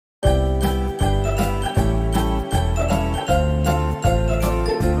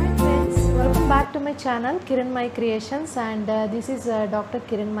my channel Kiranmai Creations and this is Dr.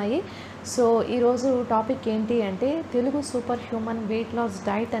 Kiranmai. So ee roju topic enti ante Telugu SuperHuman weight loss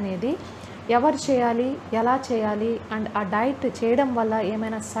diet anedi ఎవరు చేయాలి ఎలా చేయాలి and ఆ diet చేయడం వల్ల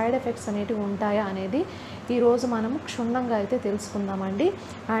ఏమైనా సైడ్ ఎఫెక్ట్స్ అనేవి ఉంటాయా అనేది ఈరోజు మనం క్షుణ్ణంగా అయితే తెలుసుకుందామండి.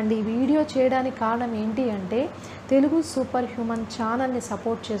 అండ్ ఈ వీడియో చేయడానికి కారణం ఏంటి అంటే తెలుగు సూపర్ హ్యూమన్ ఛానల్ని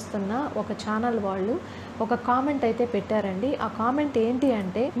సపోర్ట్ చేస్తున్న ఒక ఛానల్ వాళ్ళు ఒక కామెంట్ అయితే పెట్టారండి. ఆ కామెంట్ ఏంటి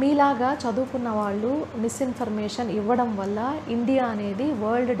అంటే మీలాగా చదువుకున్న వాళ్ళు మిస్ఇన్ఫర్మేషన్ ఇవ్వడం వల్ల ఇండియా అనేది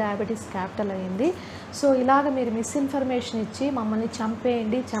వరల్డ్ డయాబెటీస్ క్యాపిటల్ అయింది. సో ఇలాగ మీరు మిస్ఇన్ఫర్మేషన్ ఇచ్చి మమ్మల్ని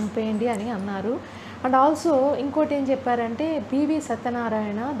చంపేయండి అని అన్నారు. అండ్ ఆల్సో ఇంకోటి ఏం చెప్పారంటే PV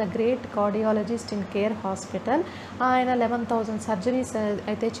Satyanarayana the great cardiologist in care hospital, ఆయన 11,000 సర్జరీస్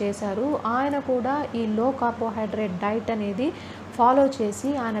అయితే చేశారు. ఆయన కూడా ఈ లో కార్బోహైడ్రేట్ డైట్ అనేది ఫాలో చేసి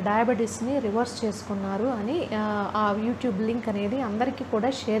ఆయన డయాబెటీస్ని రివర్స్ చేసుకున్నారు అని ఆ యూట్యూబ్ లింక్ అనేది అందరికీ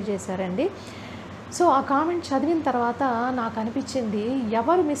కూడా షేర్ చేశారండి. సో ఆ కామెంట్ చదివిన తర్వాత నాకు అనిపించింది,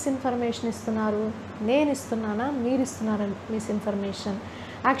 ఎవరు మిస్ఇన్ఫర్మేషన్ ఇస్తున్నారు? నేను ఇస్తున్నానా, మీరు ఇస్తున్నారా misinformation?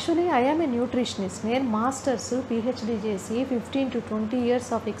 Actually I am a nutritionist. నేను మాస్టర్స్ పిహెచ్డి చేసి 15 to 20 years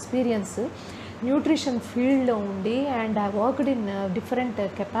of experience nutrition ఫీల్డ్లో ఉండి and I worked in different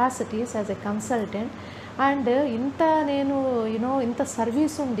capacities as a consultant. And ఇంత నేను ఇంత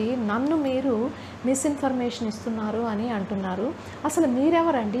సర్వీస్ ఉండి నన్ను మీరు మిస్ఇన్ఫర్మేషన్ ఇస్తున్నారు అని అంటున్నారు. అసలు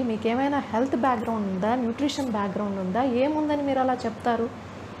మీరెవరండి? మీకు ఏమైనా హెల్త్ బ్యాక్గ్రౌండ్ ఉందా, న్యూట్రిషన్ బ్యాక్గ్రౌండ్ ఉందా? ఏముందని మీరు అలా చెప్తారు?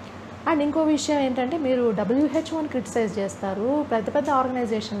 అండ్ ఇంకో విషయం ఏంటంటే మీరు WHO క్రిటిసైజ్ చేస్తారు, పెద్ద పెద్ద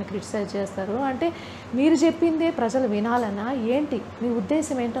ఆర్గనైజేషన్ని క్రిటిసైజ్ చేస్తారు. అంటే మీరు చెప్పిందే ప్రజలు వినాలనా ఏంటి? మీ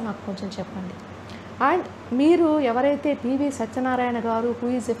ఉద్దేశం ఏంటో నాకు కొంచెం చెప్పండి. అండ్ మీరు ఎవరైతే పివి సత్యనారాయణ గారు who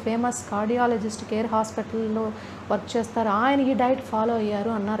is a famous cardiologist care హాస్పిటల్లో వర్క్ చేస్తారో ఆయన ఈ డైట్ ఫాలో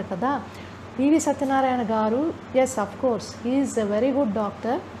అయ్యారు అన్నారు కదా. పివి సత్యనారాయణ గారు yes of course he is a very good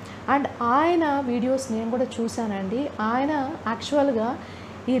doctor. And ఆయన వీడియోస్ నేను కూడా చూశానండి. ఆయన యాక్చువల్గా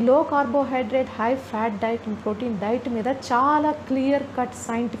ఈ లో carbohydrate high fat diet and protein diet మీద చాలా క్లియర్ కట్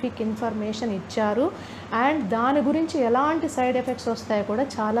సైంటిఫిక్ ఇన్ఫర్మేషన్ ఇచ్చారు. అండ్ దాని గురించి ఎలాంటి సైడ్ ఎఫెక్ట్స్ వస్తాయో కూడా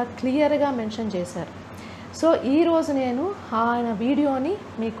చాలా క్లియర్గా మెన్షన్ చేశారు. సో ఈరోజు నేను ఆయన వీడియోని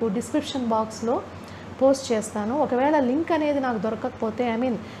మీకు డిస్క్రిప్షన్ బాక్స్లో పోస్ట్ చేస్తాను. ఒకవేళ లింక్ అనేది నాకు దొరకకపోతే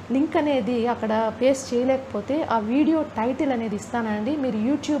లింక్ అనేది అక్కడ పేస్ట్ చేయలేకపోతే ఆ వీడియో టైటిల్ అనేది ఇస్తానండి. మీరు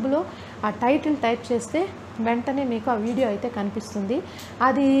యూట్యూబ్లో ఆ టైటిల్ టైప్ చేస్తే వెంటనే మీకు ఆ వీడియో అయితే కనిపిస్తుంది.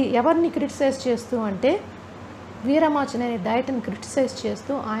 అది ఎవరిని క్రిటిసైజ్ చేస్తూ అంటే వీరమాచినేని డైట్ని క్రిటిసైజ్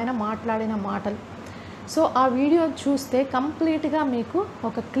చేస్తూ ఆయన మాట్లాడిన మాటలు. సో ఆ వీడియో చూస్తే కంప్లీట్గా మీకు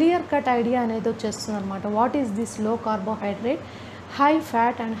ఒక క్లియర్ కట్ ఐడియా అనేది వచ్చేస్తుంది అనమాట. వాట్ ఈస్ దిస్ లో carbohydrate high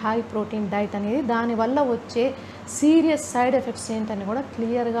fat and high protein diet అనేది, దానివల్ల వచ్చే సీరియస్ సైడ్ ఎఫెక్ట్స్ ఏంటని కూడా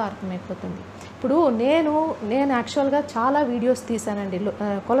క్లియర్గా అర్థమైపోతుంది. ఇప్పుడు నేను యాక్చువల్గా చాలా వీడియోస్ తీశానండి.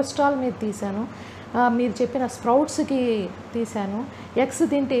 కొలెస్ట్రాల్ మీద తీశాను, మీరు చెప్పిన స్ప్రౌట్స్కి తీశాను, ఎగ్స్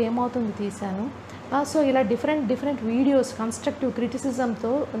తింటే ఏమవుతుంది తీశాను. సో ఇలా డిఫరెంట్ వీడియోస్ కన్స్ట్రక్టివ్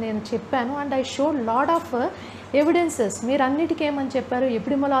క్రిటిసిజంతో నేను చెప్పాను. And I showed lot of evidences. మీరు అన్నిటికీ ఏమని చెప్పారు?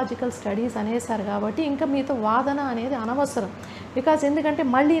 ఎపిడెమియాలజికల్ స్టడీస్ అనేసారు కాబట్టి ఇంకా మీతో వాదన అనేది అనవసరం. బికాజ్ ఎందుకంటే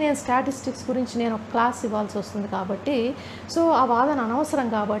మళ్ళీ నేను స్టాటిస్టిక్స్ గురించి నేను ఒక క్లాస్ ఇవ్వాల్సి వస్తుంది కాబట్టి సో ఆ వాదన అనవసరం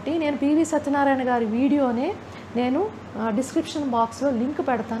కాబట్టి నేను పివి సత్యనారాయణ గారి వీడియోనే నేను డిస్క్రిప్షన్ బాక్స్లో లింక్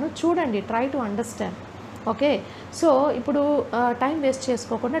పెడతాను, చూడండి, try to understand. Okay, so ఇప్పుడు టైం వేస్ట్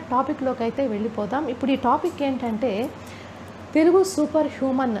చేసుకోకుండా టాపిక్లోకి అయితే వెళ్ళిపోదాం. ఇప్పుడు ఈ టాపిక్ ఏంటంటే Telugu super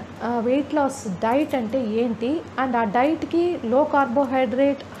human weight loss diet అంటే ఏంటి, అండ్ ఆ డైట్కి లో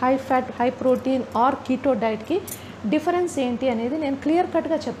carbohydrate high fat high protein or keto డైట్కి difference ఏంటి అనేది నేను క్లియర్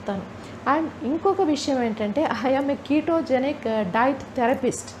కట్గా చెప్తాను. అండ్ ఇంకొక విషయం ఏంటంటే I am a ketogenic diet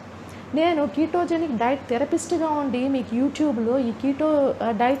therapist. నేను కీటోజెనిక్ డైట్ థెరపిస్ట్గా ఉండి మీకు యూట్యూబ్లో ఈ కీటో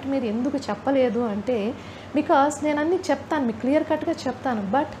డైట్ మీద ఎందుకు చెప్పలేదు అంటే బికాస్ నేను అన్నీ చెప్తాను, మీకు క్లియర్ కట్గా చెప్తాను.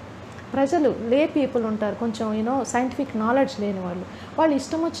 బట్ ప్రజలు లే పీపుల్ ఉంటారు, కొంచెం సైంటిఫిక్ నాలెడ్జ్ లేని వాళ్ళు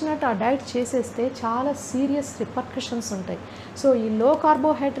ఇష్టం వచ్చినట్టు ఆ డైట్ చేసేస్తే చాలా సీరియస్ రిపర్కషన్స్ ఉంటాయి. సో ఈ లో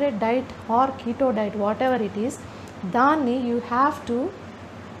carbohydrate diet are keto diet what ever it is, దాన్ని you have to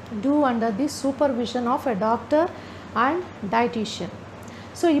do under the supervision of a doctor and dietitian.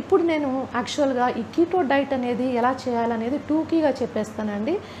 So ఇప్పుడు నేను యాక్చువల్గా ఈ కీటో డైట్ అనేది ఎలా చేయాలనేది టూకీగా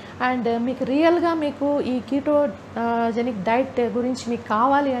చెప్పేస్తానండి. అండ్ మీకు రియల్గా మీకు ఈ కీటోజెనిక్ డైట్ గురించి మీకు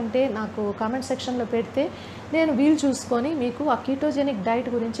కావాలి అంటే నాకు కామెంట్ సెక్షన్లో పెడితే నేను వీలు చూసుకొని మీకు ఆ కీటోజెనిక్ డైట్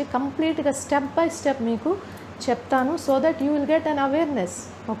గురించి కంప్లీట్గా స్టెప్ బై స్టెప్ మీకు చెప్తాను. So that you will get an awareness.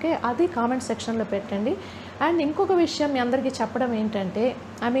 Okay, అది కామెంట్ సెక్షన్లో పెట్టండి. అండ్ ఇంకొక విషయం మీ అందరికీ చెప్పడం ఏంటంటే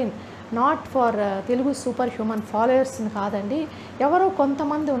not for Telugu super human ఫాలోయర్స్ని కాదండి, ఎవరో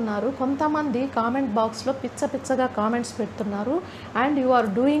కొంతమంది ఉన్నారు, కొంతమంది కామెంట్ బాక్స్లో పిచ్చగా కామెంట్స్ పెడుతున్నారు. And you are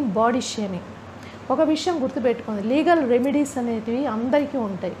doing body shaming. ఒక విషయం గుర్తుపెట్టుకోండి, లీగల్ రెమెడీస్ అనేటివి అందరికీ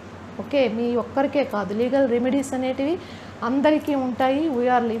ఉంటాయి. ఓకే, మీ ఒక్కరికే కాదు, లీగల్ రెమెడీస్ అనేటివి అందరికీ ఉంటాయి.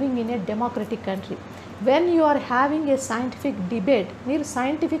 We are living in a democratic country. When you are having a scientific debate, మీరు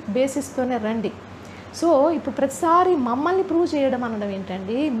సైంటిఫిక్ బేసిస్తోనే రండి. సో ఇప్పుడు ప్రతిసారి మమ్మల్ని ప్రూవ్ చేయడం అనడం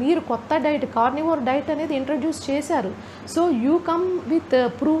ఏంటండి, మీరు కొత్త డైట్, కార్నివోర్ డైట్ అనేది ఇంట్రడ్యూస్ చేశారు. So you come with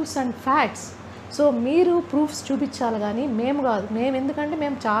proofs and facts. So మీరు ప్రూఫ్స్ చూపించాలి, కానీ మేము కాదు. మేము ఎందుకంటే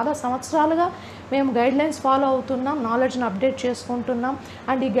మేము చాలా సంవత్సరాలుగా మేము గైడ్లైన్స్ ఫాలో అవుతున్నాం, నాలెడ్జ్ని అప్డేట్ చేసుకుంటున్నాం.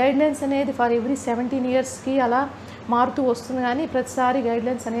 అండ్ ఈ గైడ్లైన్స్ అనేది ఫర్ ఎవ్రీ 17 ఇయర్స్కి అలా మారుతూ వస్తుంది, కానీ ప్రతిసారి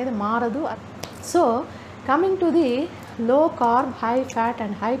గైడ్లైన్స్ అనేది మారదు. సో కమింగ్ టు ది లో carb, high fat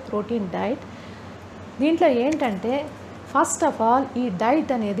and high protein diet, దీంట్లో ఏంటంటే ఫస్ట్ ఆఫ్ ఆల్ ఈ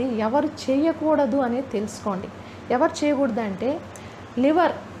డైట్ అనేది ఎవరు చేయకూడదు అనేది తెలుసుకోండి. ఎవరు చేయకూడదు అంటే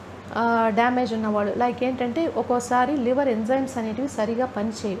లివర్ డ్యామేజ్ ఉన్నవాళ్ళు, లైక్ ఏంటంటే ఒక్కోసారి లివర్ ఎంజైమ్స్ అనేటివి సరిగా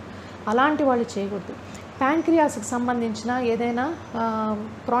పనిచేయవు, అలాంటి వాళ్ళు చేయకూడదు. ప్యాంక్రియాస్కి సంబంధించిన ఏదైనా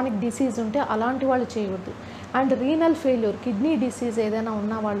క్రానిక్ డిసీజ్ ఉంటే అలాంటి వాళ్ళు చేయకూడదు. And renal failure, kidney disease ఏదైనా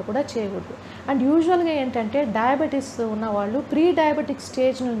ఉన్న వాళ్ళు కూడా చేయకూడదు. అండ్ యూజువల్గా ఏంటంటే డయాబెటీస్ ఉన్నవాళ్ళు ప్రీ డయాబెటిక్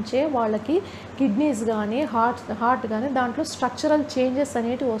స్టేజ్ నుంచే వాళ్ళకి కిడ్నీస్ కానీ హార్ట్ కానీ దాంట్లో స్ట్రక్చరల్ చేంజెస్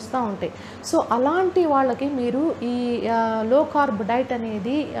అనేవి వస్తూ ఉంటాయి. సో అలాంటి వాళ్ళకి మీరు ఈ లో కార్బ్ డైట్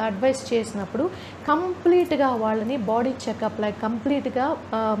అనేది అడ్వైస్ చేసినప్పుడు కంప్లీట్గా వాళ్ళని బాడీ చెకప్, లైక్ కంప్లీట్గా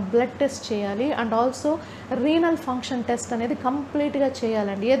బ్లడ్ టెస్ట్ చేయాలి. And also renal function test అనేది కంప్లీట్గా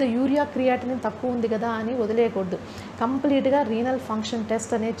చేయాలండి. ఏదో యూరియా క్రియాటినిన్ తక్కువ ఉంది కదా అని వదిలేయకూడదు, కంప్లీట్గా రీనల్ ఫంక్షన్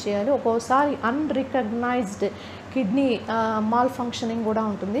టెస్ట్ అనేది చేయాలి. ఒక్కోసారి అన్రికగ్నైజ్డ్ కిడ్నీ మాల్ ఫంక్షనింగ్ కూడా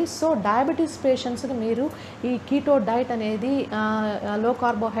ఉంటుంది. సో డయాబెటీస్ పేషెంట్స్కి మీరు ఈ కీటో డైట్ అనేది, లో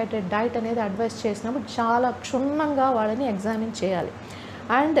కార్బోహైడ్రేట్ డైట్ అనేది అడ్వైస్ చేసినప్పుడు చాలా క్షుణ్ణంగా వాళ్ళని ఎగ్జామిన్ చేయాలి.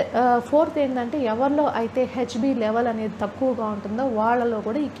 అండ్ ఫోర్త్ ఏంటంటే ఎవరిలో అయితే హెచ్బి లెవెల్ అనేది తక్కువగా ఉంటుందో వాళ్ళలో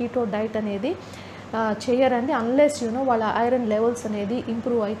కూడా ఈ కీటో డైట్ అనేది చేయరండి, అన్లెస్ వాళ్ళ ఐరన్ లెవెల్స్ అనేది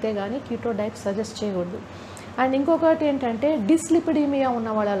ఇంప్రూవ్ అయితే కానీ కీటో డైట్ సజెస్ట్ చేయకూడదు. అండ్ ఇంకొకటి ఏంటంటే డిస్లిపిడీమియా ఉన్న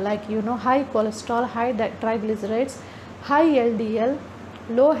వాళ్ళ, like high cholesterol, high triglycerides, high LDL,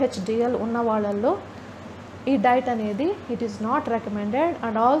 లో హెచ్డిఎల్ ఉన్న వాళ్ళల్లో ఈ డైట్ అనేది it is not recommended.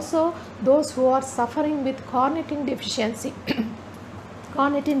 And also those who are suffering with carnitine deficiency,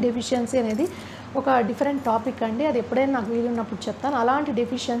 carnitine deficiency అనేది ఒక డిఫరెంట్ టాపిక్ అండి, అది ఎప్పుడైనా నాకు వీలున్నప్పుడు చెప్తాను. అలాంటి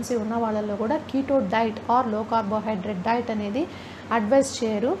డెఫిషియన్సీ ఉన్న వాళ్ళల్లో కూడా కీటో డైట్ ఆర్ లో కార్బోహైడ్రేట్ డైట్ అనేది అడ్వైస్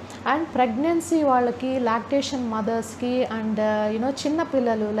చేయరు. అండ్ ప్రెగ్నెన్సీ వాళ్ళకి, లాక్టేషన్ మదర్స్కి, అండ్ చిన్న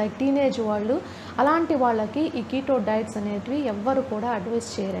పిల్లలు లైక్ టీనేజ్ వాళ్ళు, అలాంటి వాళ్ళకి ఈ కీటో డైట్స్ అనేటివి ఎవ్వరు కూడా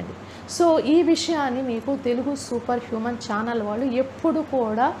అడ్వైస్ చేయరండి. సో ఈ విషయాన్ని మీకు తెలుగు సూపర్ హ్యూమన్ ఛానల్ వాళ్ళు ఎప్పుడు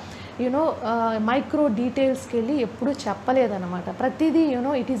కూడా మైక్రో డీటెయిల్స్కి వెళ్ళి ఎప్పుడూ చెప్పలేదన్నమాట. ప్రతిదీ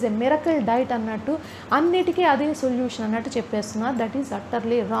it is a miracle diet అన్నట్టు, అన్నిటికీ అదే సొల్యూషన్ అన్నట్టు చెప్పేస్తున్నారు. That is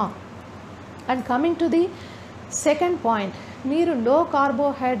utterly wrong. And coming to the second point, మీరు లో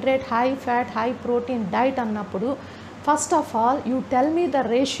carbohydrate, high fat, high protein diet అన్నప్పుడు first of all you tell me the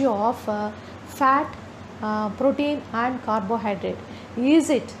ratio of fat, protein and carbohydrate. Is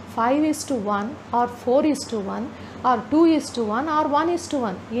it 5:1 or 4:1 or 2:1 or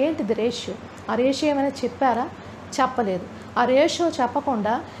 1:1? ఏంటిది ratio? ఆ ratio ఏమైనా చెప్పారా? చెప్పలేదు. ఆ ratio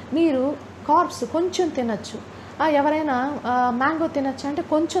చెప్పకుండా మీరు కార్బ్స్ కొంచెం తినచ్చు, ఎవరైనా మ్యాంగో తినచ్చు అంటే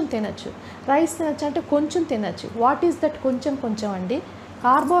కొంచెం తినచ్చు, రైస్ తినచ్చు అంటే కొంచెం తినచ్చు. వాట్ ఈస్ దట్ కొంచెం కొంచెం అండి?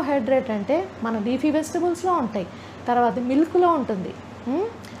 కార్బోహైడ్రేట్ అంటే మన లీఫీ వెజిటబుల్స్లో ఉంటాయి, తర్వాత మిల్క్లో ఉంటుంది,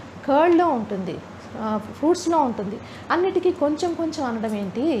 కర్డ్లో ఉంటుంది, ఫ్రూట్స్లో ఉంటుంది. అన్నిటికీ కొంచెం కొంచెం అనడం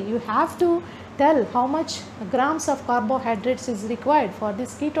ఏంటి? You have to tell how much grams of carbohydrates is required for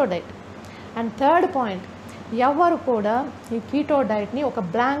this keto diet. And third point, ఎవరు కూడా ఈ కీటో డైట్ని ఒక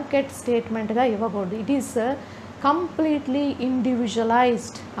బ్లాంకెట్ స్టేట్మెంట్గా ఇవ్వకూడదు. It is completely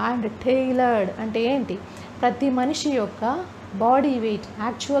individualised and tailored. అంటే ఏంటి? ప్రతి మనిషి యొక్క body weight,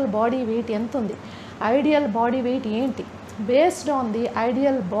 actual body weight ఎంత ఉంది, ఐడియల్ బాడీ వెయిట్ ఏంటి, based on the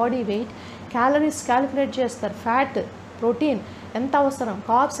ideal body weight calories calculate చేస్తారు. ఫ్యాట్, ప్రోటీన్ ఎంత అవసరం,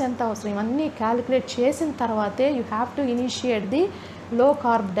 కార్బ్స్ ఎంత అవసరం, ఇవన్నీ క్యాలిక్యులేట్ చేసిన తర్వాతే you have to initiate the లో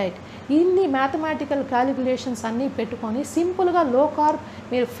కార్బ్ డైట్. ఇన్ని మ్యాథమెటికల్ క్యాలిక్యులేషన్స్ అన్నీ పెట్టుకొని సింపుల్గా లో కార్బ్,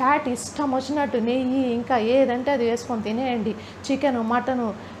 మీరు ఫ్యాట్ ఇష్టం వచ్చినట్టు నెయ్యి ఇంకా ఏదంటే అది వేసుకొని తినేయండి. చికెను, మటను,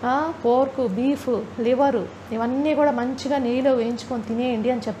 పోర్కు, బీఫ్, లివరు ఇవన్నీ కూడా మంచిగా నెయ్యిలో వేయించుకొని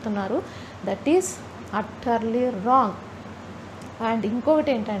తినేయండి అని చెప్తున్నారు. That is utterly wrong. And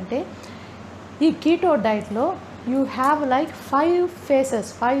ఇంకొకటి ఏంటంటే ఈ కీటో డైట్లో you have like 5 phases,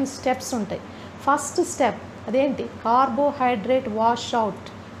 5 steps ఉంటాయి. ఫస్ట్ స్టెప్ అదేంటి? కార్బోహైడ్రేట్ వాష్ అవుట్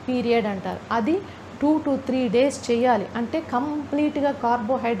పీరియడ్ అంటారు. అది 2 to 3 days చేయాలి. అంటే కంప్లీట్గా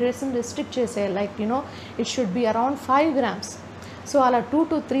కార్బోహైడ్రేట్స్ని రెస్ట్రిక్ట్ చేసేయాలి. Like it should be around 5 grams. So అలా 2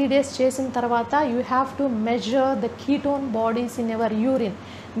 to 3 days చేసిన తర్వాత you have to measure the ketone bodies in ever urine.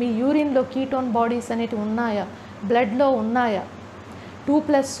 Me యూరిన్లో ketone bodies అనేటివి ఉన్నాయా, బ్లడ్లో ఉన్నాయా,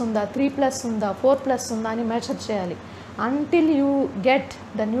 2+ ఉందా, 3+ ఉందా, 4+ ఉందా అని మెజర్ చేయాలి. until you get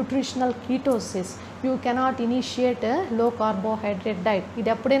the nutritional ketosis you cannot initiate a low carbohydrate diet. ఇది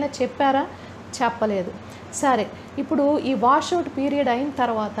ఎప్పుడైనా చెప్పారా? చెప్పలేదు. సరే, ఇప్పుడు ఈ వాష్అవుట్ పీరియడ్ అయిన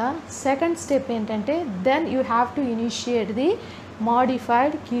తర్వాత సెకండ్ స్టెప్ ఏంటంటే then you have to initiate the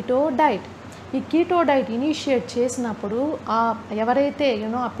modified keto diet. ఈ కీటో డైట్ ఇనిషియేట్ చేసినప్పుడు ఎవరైతే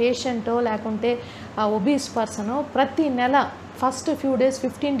ఆ పేషెంటో లేకుంటే ఒబీస్ పర్సనో ప్రతి నెల ఫస్ట్ ఫ్యూ డేస్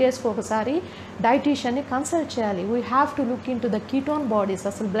 15 డేస్కి ఒకసారి డైటీషియన్ని కన్సల్ట్ చేయాలి. We have to look in to the ketone bodies.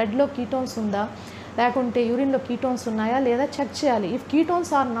 అసలు బ్లడ్లో కీటోన్స్ ఉందా లేకుంటే యూరిన్లో కీటోన్స్ ఉన్నాయా లేదా చెక్ చేయాలి. If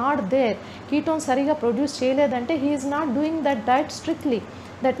ketones are not there, ketones సరిగా ప్రొడ్యూస్ చేయలేదంటే he is not doing that diet strictly.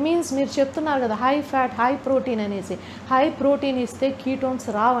 That means మీరు చెప్తున్నారు కదా హై ఫ్యాట్ హై ప్రోటీన్ అనేసి. హై ప్రోటీన్ ఇస్తే కీటోన్స్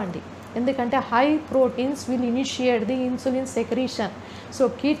రావండి, ఎందుకంటే high proteins will initiate the insulin secretion. So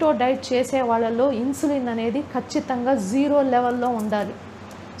keto diet చేసే వాళ్ళలో ఇన్సులిన్ అనేది ఖచ్చితంగా 0 లెవెల్లో ఉండాలి.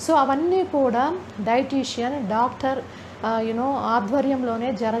 సో అవన్నీ కూడా డైటీషియన్ డాక్టర్ ఆధ్వర్యంలోనే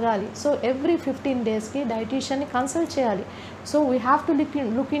జరగాలి. సో ఎవ్రీ 15 డేస్కి డైటీషియన్ని కన్సల్ట్ చేయాలి. So we have to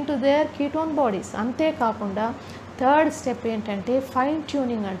look in to their ketone bodies. అంతేకాకుండా థర్డ్ స్టెప్ ఏంటంటే ఫైన్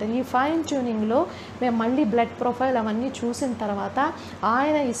ట్యూనింగ్ అంటే ఈ ఫైన్ ట్యూనింగ్లో మేము మళ్ళీ బ్లడ్ ప్రొఫైల్ అవన్నీ చూసిన తర్వాత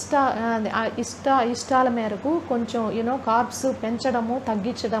ఆయన ఇష్టాల మేరకు కొంచెం కార్బ్స్ పెంచడము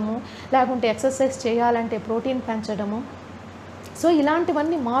తగ్గించడము లేకుంటే ఎక్సర్సైజ్ చేయాలంటే ప్రోటీన్ పెంచడము. సో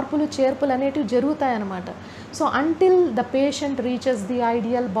ఇలాంటివన్నీ మార్పులు చేర్పులు అనేటివి జరుగుతాయన్నమాట. So until the patient reaches the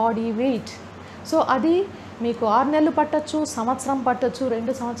ideal body weight. So అది మీకు 6 నెలలు పట్టచ్చు, సంవత్సరం పట్టచ్చు,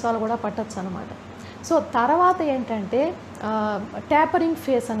 2 సంవత్సరాలు కూడా పట్టచ్చు అనమాట. సో తర్వాత ఏంటంటే ట్యాపరింగ్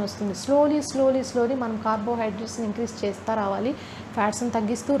ఫేస్ అని వస్తుంది. స్లోలీ మనం కార్బోహైడ్రేట్స్ని ఇంక్రీజ్ చేస్తూ రావాలి, ఫ్యాట్స్ని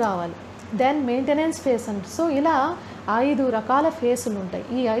తగ్గిస్తూ రావాలి. దెన్ మెయింటెనెన్స్ ఫేస్ అంట. సో ఇలా 5 రకాల ఫేసులు ఉంటాయి.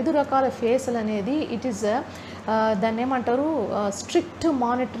 ఈ 5 రకాల ఫేసులు అనేది ఇట్ ఈస్ దాన్ని ఏమంటారు స్ట్రిక్ట్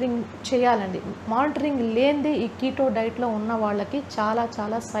మానిటరింగ్ చేయాలండి. మానిటరింగ్ లేనిదే ఈ కీటో డైట్లో ఉన్న వాళ్ళకి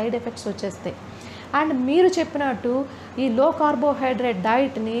చాలా సైడ్ ఎఫెక్ట్స్ వచ్చేస్తాయి. అండ్ మీరు చెప్పినట్టు ఈ లో కార్బోహైడ్రేట్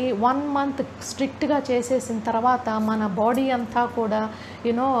డైట్ని 1 మంత్ స్ట్రిక్ట్గా చేసేసిన తర్వాత మన బాడీ అంతా కూడా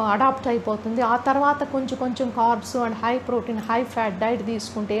అడాప్ట్ అయిపోతుంది. ఆ తర్వాత కొంచెం carbs and high protein high fat diet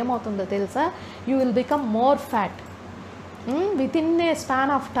తీసుకుంటే ఏమవుతుందో తెలుసా? You will become more fat. With in a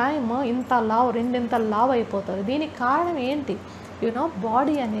span of time రెండింతలు లావ్ అయిపోతుంది. దీనికి కారణం ఏంటి?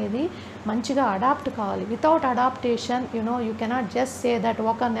 బాడీ అనేది మంచిగా అడాప్ట్ కావాలి. Without adaptation you cannot just say that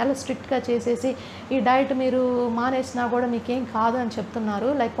ఒక నెల స్ట్రిక్ట్గా చేసేసి ఈ డైట్ మీరు మానేసినా కూడా మీకేం కాదు అని చెప్తున్నారు.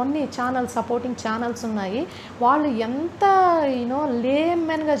 లైక్ కొన్ని సపోర్టింగ్ ఛానల్స్ ఉన్నాయి. వాళ్ళు ఎంత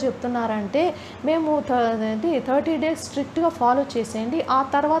లేమెన్గా చెప్తున్నారంటే మేము 30 డేస్ స్ట్రిక్ట్గా ఫాలో చేసేయండి, ఆ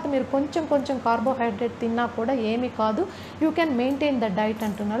తర్వాత మీరు కొంచెం కార్బోహైడ్రేట్ తిన్నా కూడా ఏమీ కాదు, you can maintain the diet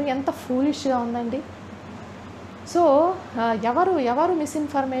అంటున్నారు. ఎంత ఫూలిష్గా ఉందండి. సో ఎవరు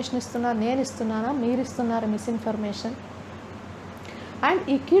మిస్ఇన్ఫర్మేషన్ ఇస్తున్నారు? నేను ఇస్తున్నానా, మీరు ఇస్తున్నారా మిస్ఇన్ఫర్మేషన్? అండ్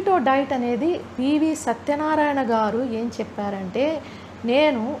ఈ కీటో డైట్ అనేది పివి సత్యనారాయణ గారు ఏం చెప్పారంటే,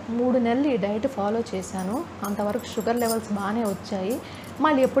 నేను 3 నెలలు ఈ డైట్ ఫాలో చేశాను, అంతవరకు షుగర్ లెవెల్స్ బాగానే వచ్చాయి.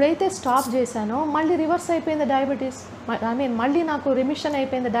 మళ్ళీ ఎప్పుడైతే స్టాప్ చేశానో మళ్ళీ రివర్స్ అయిపోయింది డయాబెటీస్. మళ్ళీ నాకు రిమిషన్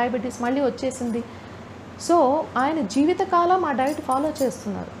అయిపోయింది, డయాబెటీస్ మళ్ళీ వచ్చేసింది. సో ఆయన జీవితకాలం ఆ డైట్ ఫాలో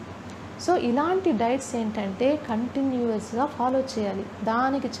చేస్తున్నారు. సో ఇలాంటి డైట్స్ ఏంటంటే కంటిన్యూస్గా ఫాలో చేయాలి.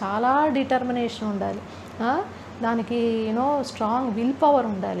 దానికి చాలా డిటర్మినేషన్ ఉండాలి, దానికి స్ట్రాంగ్ విల్ పవర్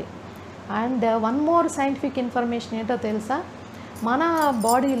ఉండాలి. And one more scientific information ఏంటో తెలుసా? మన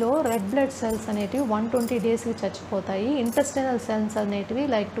బాడీలో రెడ్ బ్లడ్ సెల్స్ అనేటివి 120 డేస్కి చచ్చిపోతాయి. ఇంటెస్టినల్ సెల్స్ అనేటివి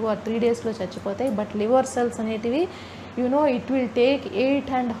లైక్ 2 or 3 డేస్లో చచ్చిపోతాయి. బట్ లివర్ సెల్స్ అనేటివి it will take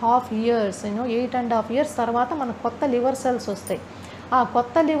 8.5 years. 8.5 years తర్వాత మనకు కొత్త లివర్ సెల్స్ వస్తాయి. ఆ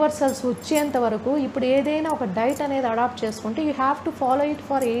కొత్త లివర్ సెల్స్ వచ్చేంత వరకు ఇప్పుడు ఏదైనా ఒక డైట్ అనేది అడాప్ట్ చేసుకుంటే you have to follow it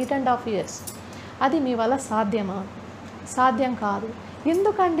for 8.5 years. అది మీ వల్ల సాధ్యమా? సాధ్యం కాదు.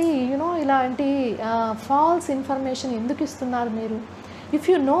 ఎందుకండి ఇలాంటి ఫాల్స్ ఇన్ఫర్మేషన్ ఎందుకు ఇస్తున్నారు మీరు? If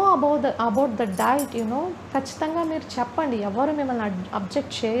you know about the diet ఖచ్చితంగా మీరు చెప్పండి, ఎవరు మిమ్మల్ని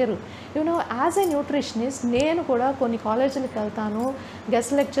అబ్జెక్ట్ చేయరు. యాజ్ ఏ న్యూట్రిషనిస్ట్ నేను కూడా కొన్ని కాలేజీలకు వెళ్తాను,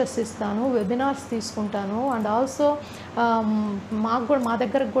 గెస్ట్ లెక్చర్స్ ఇస్తాను, వెబినార్స్ తీసుకుంటాను. అండ్ ఆల్సో మా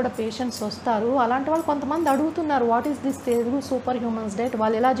దగ్గరకు కూడా పేషెంట్స్ వస్తారు. అలాంటి వాళ్ళు కొంతమంది అడుగుతున్నారు what is this Telugu super humans diet,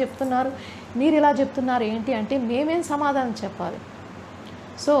 వాళ్ళు ఎలా చెప్తున్నారు, మీరు ఎలా చెప్తున్నారు ఏంటి అంటే మేమేం సమాధానం చెప్పాలి?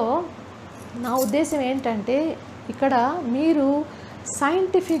 సో నా ఉద్దేశం ఏంటంటే ఇక్కడ మీరు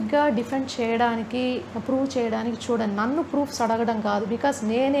సైంటిఫిక్గా డిఫెండ్ చేయడానికి, ప్రూవ్ చేయడానికి చూడండి. నన్ను ప్రూఫ్స్ అడగడం కాదు, బికాస్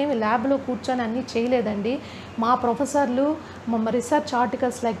నేనేమి ల్యాబ్లో కూర్చొని అన్నీ చేయలేదండి. మా ప్రొఫెసర్లు రీసెర్చ్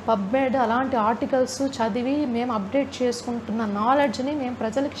ఆర్టికల్స్ లైక్ పబ్మెడ్ అలాంటి ఆర్టికల్స్ చదివి మేము అప్డేట్ చేసుకుంటున్న నాలెడ్జ్ని మేము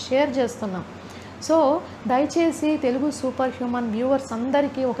ప్రజలకి షేర్ చేస్తున్నాం. సో దయచేసి తెలుగు సూపర్ హ్యూమన్ వ్యూవర్స్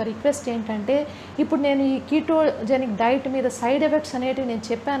అందరికీ ఒక రిక్వెస్ట్ ఏంటంటే, ఇప్పుడు నేను ఈ కీటోజెనిక్ డైట్ మీద సైడ్ ఎఫెక్ట్స్ అనేటివి నేను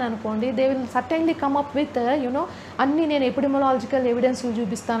చెప్పాను అనుకోండి, they will certainly come up with అన్నీ నేను ఎపిడెమియాలజికల్ ఎవిడెన్స్లు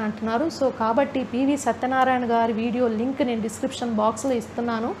చూపిస్తానంటున్నారు. సో కాబట్టి పివి సత్యనారాయణ గారి వీడియో లింక్ నేను డిస్క్రిప్షన్ బాక్స్లో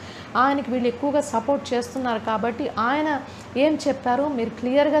ఇస్తున్నాను. ఆయనకి వీళ్ళు ఎక్కువగా సపోర్ట్ చేస్తున్నారు కాబట్టి ఆయన ఏం చెప్పారో మీరు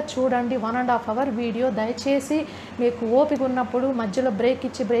క్లియర్గా చూడండి. 1.5 అవర్ వీడియో. దయచేసి మీకు ఓపిక ఉన్నప్పుడు మధ్యలో బ్రేక్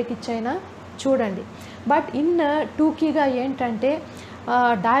ఇచ్చి అయినా చూడండి. బట్ టూకీగా ఏంటంటే,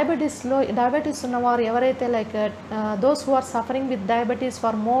 డయాబెటీస్ ఉన్నవారు ఎవరైతే like those who are suffering with diabetes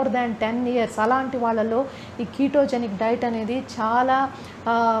for more than 10 years అలాంటి వాళ్ళలో ఈ కీటోజెనిక్ డైట్ అనేది చాలా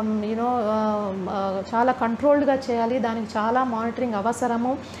చాలా కంట్రోల్డ్గా చేయాలి. దానికి చాలా మానిటరింగ్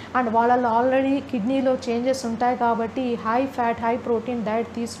అవసరము. అండ్ వాళ్ళలో ఆల్రెడీ కిడ్నీలో చేంజెస్ ఉంటాయి కాబట్టి ఈ high fat high protein diet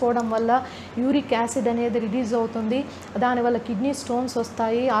తీసుకోవడం వల్ల యూరిక్ యాసిడ్ అనేది రిలీజ్ అవుతుంది. దానివల్ల కిడ్నీ స్టోన్స్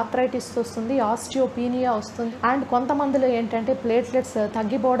వస్తాయి, ఆర్థరైటిస్ వస్తుంది, ఆస్టియోపీనియా వస్తుంది. అండ్ కొంతమందిలో ఏంటంటే ప్లేట్లెట్స్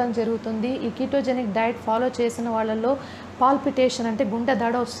తగ్గిపోవడం జరుగుతుంది. ఈ కీటోజెనిక్ డైట్ ఫాలో చేసిన వాళ్ళలో పాల్పిటేషన్ అంటే గుండె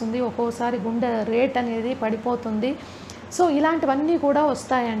దడ వస్తుంది, ఒక్కోసారి గుండె రేట్ అనేది పడిపోతుంది. సో ఇలాంటివన్నీ కూడా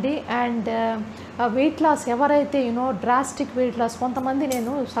వస్తాయండి. అండ్ వెయిట్ లాస్ ఎవరైతే డ్రాస్టిక్ వెయిట్ లాస్, కొంతమంది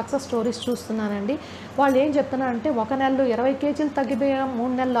నేను సక్సెస్ స్టోరీస్ చూస్తున్నానండి. వాళ్ళు ఏం చెప్తున్నారంటే 1 నెలలో 20 kgs తగ్గిపోయాం,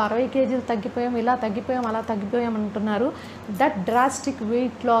 3 నెలల్లో 60 kgs తగ్గిపోయాం, ఇలా తగ్గిపోయాం అలా తగ్గిపోయాం అంటున్నారు. That drastic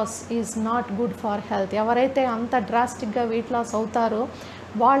weight loss is not good for health. ఎవరైతే అంత డ్రాస్టిక్గా వెయిట్ లాస్ అవుతారో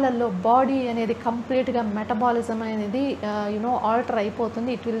వాళ్ళల్లో బాడీ అనేది కంప్లీట్గా మెటబాలిజం అనేది ఆల్టర్ అయిపోతుంది.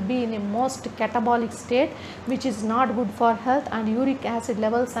 It will be in a most catabolic state which is not good for health. And uric acid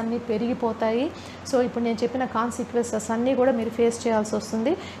levels అన్నీ పెరిగిపోతాయి. సో ఇప్పుడు నేను చెప్పిన కాన్సిక్వెన్సెస్ అన్నీ కూడా మీరు ఫేస్ చేయాల్సి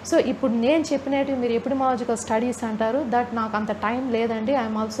వస్తుంది. సో ఇప్పుడు నేను చెప్పినట్టు మీరు ఎపిడెమియాలజికల్ స్టడీస్ అంటారు, దట్ నాకు అంత టైం లేదండి.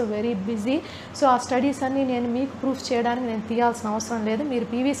 I'm also very busy. So ఆ స్టడీస్ అన్నీ నేను మీకు ప్రూఫ్ చేయడానికి నేను తీయాల్సిన అవసరం లేదు. మీరు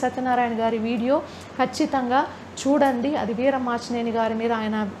పివి సత్యనారాయణ గారి వీడియో ఖచ్చితంగా చూడండి. అది వీరమాచినేని గారి మీద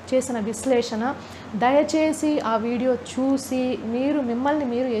ఆయన చేసిన విశ్లేషణ. దయచేసి ఆ వీడియో చూసి మిమ్మల్ని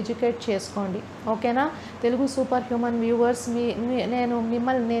మీరు ఎడ్యుకేట్ చేసుకోండి. ఓకేనా? తెలుగు సూపర్ హ్యూమన్ వ్యూవర్స్,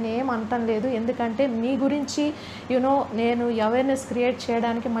 నేను ఏం అంటం లేదు, ఎందుకంటే మీ గురించి నేను అవేర్నెస్ క్రియేట్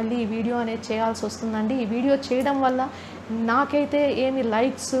చేయడానికి మళ్ళీ ఈ వీడియో అనేది చేయాల్సి వస్తుందండి. ఈ వీడియో చేయడం వల్ల నాకైతే ఏమి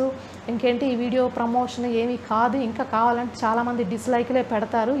లైక్స్ ఇంకేంటి ఈ వీడియో ప్రమోషన్ ఏమీ కాదు. ఇంకా కావాలంటే చాలామంది డిస్లైక్లే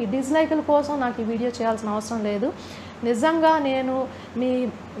పెడతారు. ఈ డిస్లైకుల కోసం నాకు ఈ వీడియో చేయాల్సిన అవసరం లేదు. నిజంగా నేను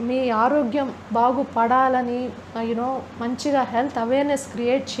మీ ఆరోగ్యం బాగుపడాలని మంచిగా హెల్త్ అవేర్నెస్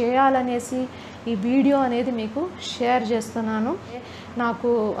క్రియేట్ చేయాలనేసి ఈ వీడియో అనేది మీకు షేర్ చేస్తున్నాను. నాకు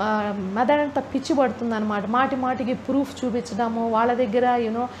మెదడంతా పిచ్చి పడుతుంది అనమాట. మాటికి ప్రూఫ్ చూపించడము, వాళ్ళ దగ్గర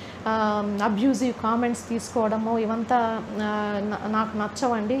అబ్యూజివ్ కామెంట్స్ తీసుకోవడము, ఇవంతా నాకు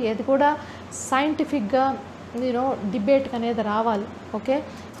నచ్చవండి. ఏది కూడా సైంటిఫిక్గా డిబేట్ అనేది రావాలి. ఓకే,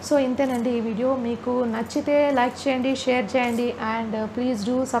 సో ఇంతేనండి ఈ వీడియో. మీకు నచ్చితే లైక్ చేయండి, షేర్ చేయండి, and please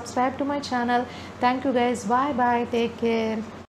do subscribe to my channel. Thank you guys. Bye, take care.